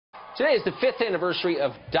Today is the 5th anniversary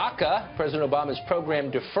of DACA, President Obama's program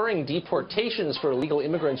deferring deportations for illegal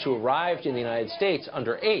immigrants who arrived in the United States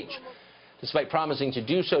underage. Despite promising to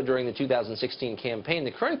do so during the 2016 campaign,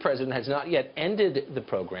 the current president has not yet ended the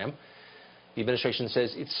program. The administration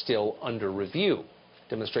says it's still under review.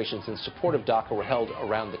 Demonstrations in support of DACA were held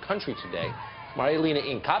around the country today. Marielena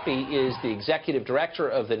Incapi is the executive director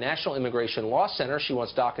of the National Immigration Law Center. She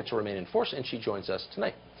wants DACA to remain in force, and she joins us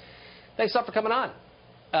tonight. Thanks a lot for coming on.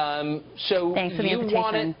 Thanks for the invitation.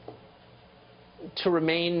 Want it to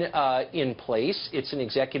remain in place. It's an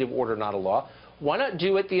executive order, not a law. Why not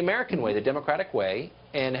do it the American way, the democratic way,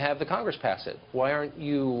 and have the Congress pass it? Why aren't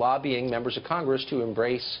you lobbying members of Congress to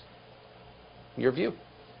embrace your view?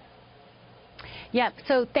 Yeah,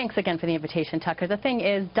 so thanks again for the invitation, Tucker. The thing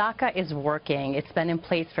is, DACA is working. It's been in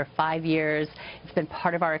place for 5 years. It's been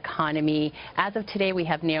part of our economy. As of today, we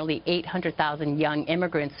have nearly 800,000 young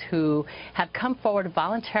immigrants who have come forward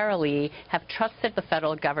voluntarily, have trusted the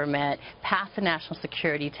federal government, passed the national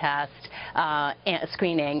security test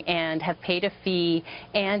screening, and have paid a fee.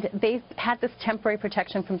 And they've had this temporary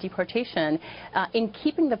protection from deportation. In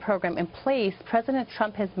keeping the program in place, President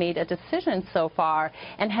Trump has made a decision so far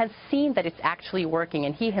and has seen that it's actually working,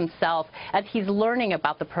 and he himself, as he's learning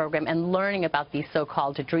about the program and learning about these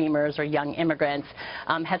so-called dreamers or young immigrants,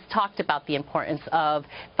 has talked about the importance of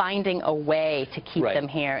finding a way to keep them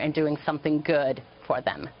here and doing something good for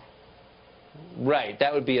them. Right.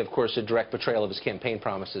 That would be, of course, a direct betrayal of his campaign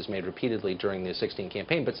promises made repeatedly during the 2016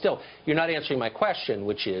 campaign. But still, you're not answering my question,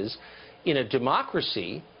 which is, in a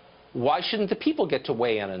democracy, why shouldn't the people get to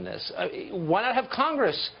weigh in on this? Why not have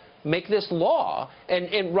Congress make this law,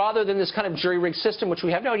 and rather than this kind of jury-rigged system which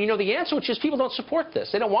we have now? And you know the answer, which is people don't support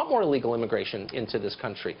this. They don't want more illegal immigration into this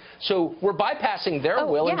country. So we're bypassing their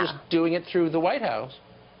will and just doing it through the White House,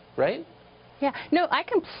 right? Yeah, no, I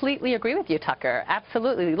completely agree with you, Tucker.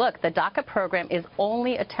 Absolutely. Look, the DACA program is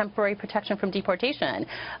only a temporary protection from deportation.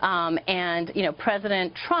 And, you know,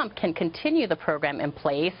 President Trump can continue the program in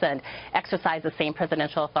place and exercise the same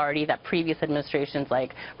presidential authority that previous administrations,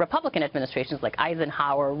 like Republican administrations like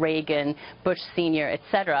Eisenhower, Reagan, Bush Sr.,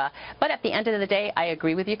 etc. But at the end of the day, I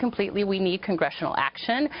agree with you completely. We need congressional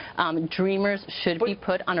action. Dreamers should be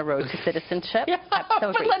put on a road to citizenship.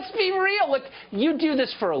 But let's be real. Look, you do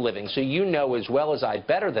this for a living, so you know as well as I,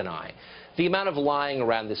 better than I, the amount of lying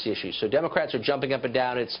around this issue. So Democrats are jumping up and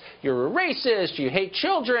down. It's, you're a racist, you hate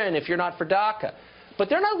children if you're not for DACA. But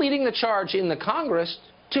they're not leading the charge in the Congress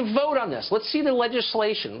to vote on this. Let's see the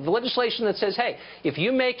legislation that says, hey, if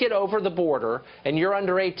you make it over the border and you're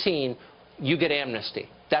under 18, you get amnesty.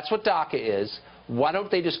 That's what DACA is. Why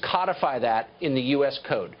don't they just codify that in the U.S.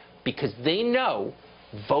 Code? Because they know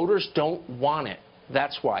voters don't want it.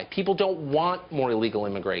 That's why. People don't want more illegal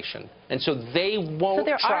immigration. And so they won't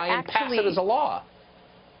try and pass it as a law.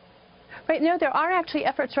 Right. No, there are actually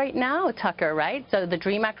efforts right now, Tucker, right? So the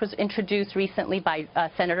DREAM Act was introduced recently by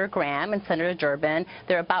Senator Graham and Senator Durbin.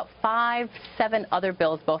 There are about 5, 7 other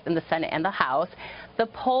bills, both in the Senate and the House. The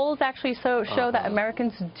polls actually show that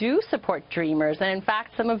Americans do support dreamers. And in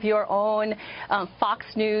fact, some of your own Fox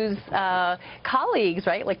News colleagues,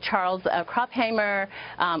 right, like Charles Krapheimer,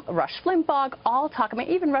 Rush Limbaugh, all talk. I mean,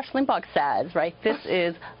 even Rush Limbaugh says, right, this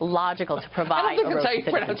is logical to provide a road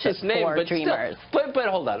to citizenship for dreamers. But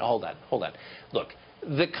hold on. Look,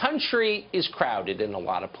 the country is crowded in a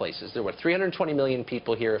lot of places. There were 320 million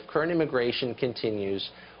people here. If current immigration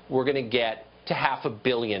continues, we're going to get to 500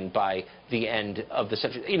 million by the end of the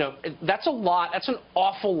century. You know, that's a lot. That's an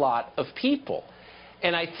awful lot of people.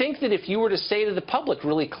 And I think that if you were to say to the public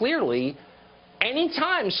really clearly,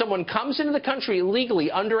 anytime someone comes into the country illegally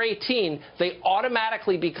under 18, they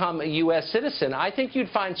automatically become a U.S. citizen. I think you'd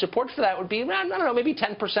find support for that would be, I don't know, maybe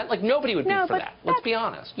 10%. Like, nobody would be for that. Let's be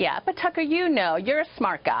honest. Yeah, but Tucker, you know, you're a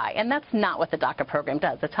smart guy, and that's not what the DACA program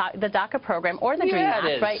does. The DACA program, or the DREAM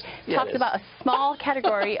Act, right, talks about a small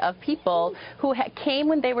category of people who came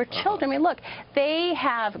when they were children. I mean, look, they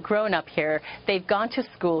have grown up here. They've gone to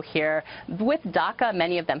school here. With DACA,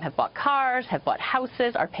 many of them have bought cars, have bought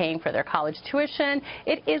houses, are paying for their college tuition.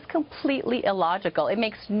 It is completely illogical. It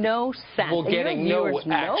makes no sense. Well, getting no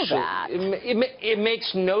action. It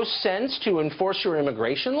makes no sense to enforce your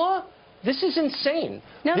immigration law? This is insane.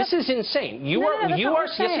 No, this is insane. You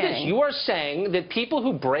are saying that people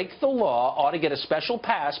who break the law ought to get a special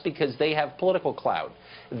pass because they have political clout.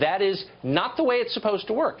 That is not the way it's supposed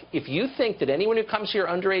to work. If you think that anyone who comes here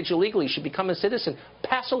underage illegally should become a citizen,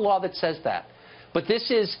 pass a law that says that. But this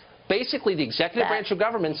is basically the executive branch of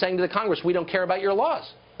government saying to the Congress, we don't care about your laws.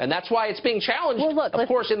 And that's why it's being challenged, of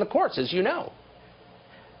course, in the courts, as you know.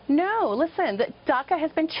 No, listen, DACA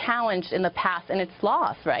has been challenged in the past, and it's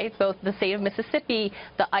lost, right? Both the state of Mississippi,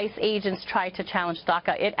 the ICE agents tried to challenge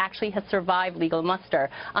DACA. It actually has survived legal muster.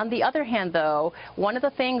 On the other hand, though, one of the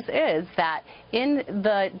things is that in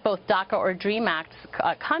the both DACA or DREAM Act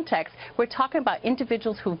context, we're talking about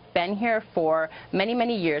individuals who've been here for many,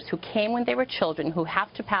 many years, who came when they were children, who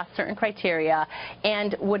have to pass certain criteria,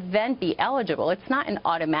 and would then be eligible. It's not an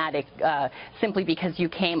automatic, simply because you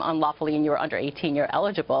came unlawfully and you were under 18, you're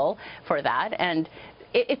eligible for that. And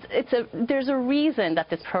there's a reason that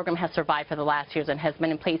this program has survived for the last years and has been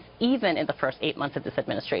in place even in the first 8 months of this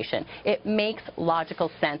administration. It makes logical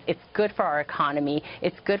sense. It's good for our economy.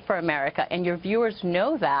 It's good for America. And your viewers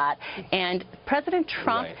know that. And President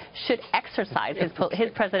Trump should exercise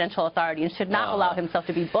his presidential authority and should not allow himself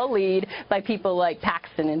to be bullied by people like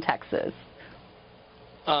Paxton in Texas.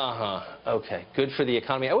 Okay. Good for the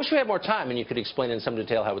economy. I wish we had more time and you could explain in some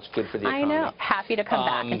detail how it's good for the economy. I know. Happy to come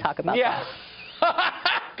back and talk about that.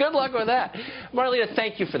 Good luck with that. Marlena,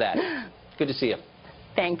 thank you for that. Good to see you.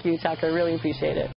 Thank you, Tucker. Really appreciate it.